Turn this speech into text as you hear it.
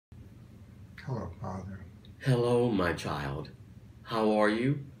Hello, Father. Hello, my child. How are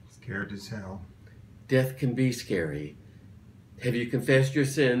you? Scared as hell. Death can be scary. Have you confessed your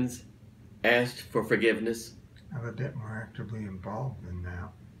sins? Asked for forgiveness? I'm a bit more actively involved than that.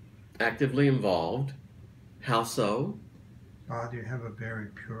 Actively involved? How so? Father, you have a very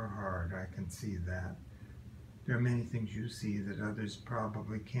pure heart. I can see that. There are many things you see that others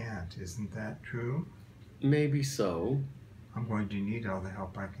probably can't. Isn't that true? Maybe so. I'm going to need all the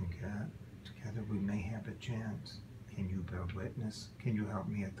help I can get. Together we may have a chance. Can you bear witness? Can you help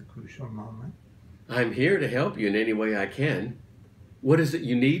me at the crucial moment? I'm here to help you in any way I can. What is it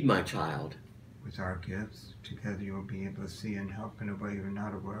you need, my child? With our gifts, together you'll be able to see and help in a way you're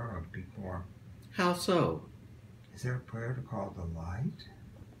not aware of before. How so? Is there a prayer to call the light?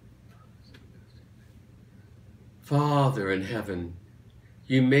 Father in heaven,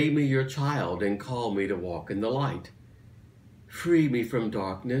 you made me your child and called me to walk in the light. Free me from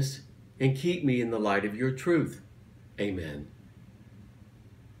darkness and keep me in the light of your truth. Amen.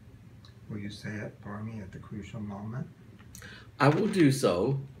 Will you say it for me at the crucial moment? I will do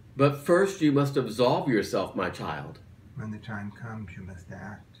so, but first you must absolve yourself, my child. When the time comes, you must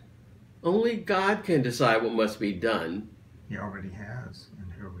act. Only God can decide what must be done. He already has,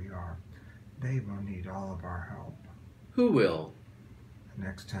 and here we are. They will need all of our help. Who will? The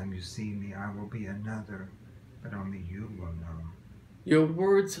next time you see me, I will be another, but only you will know. Your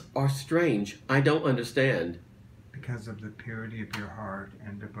words are strange. I don't understand. Because of the purity of your heart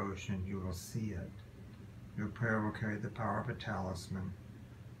and devotion, you will see it. Your prayer will carry the power of a talisman.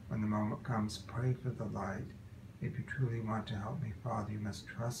 When the moment comes, pray for the light. If you truly want to help me, Father, you must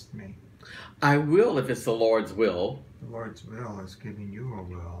trust me. I will if it's the Lord's will. The Lord's will is giving you a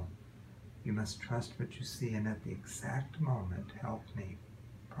will. You must trust what you see, and at the exact moment, help me.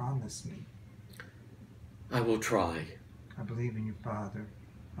 Promise me. I will try. I believe in you, Father.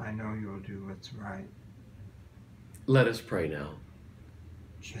 I know you'll do what's right. Let us pray now.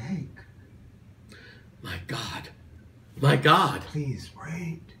 Jake. My God. My God. Please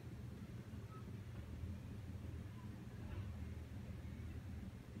wait.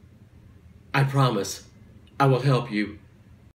 I promise I will help you.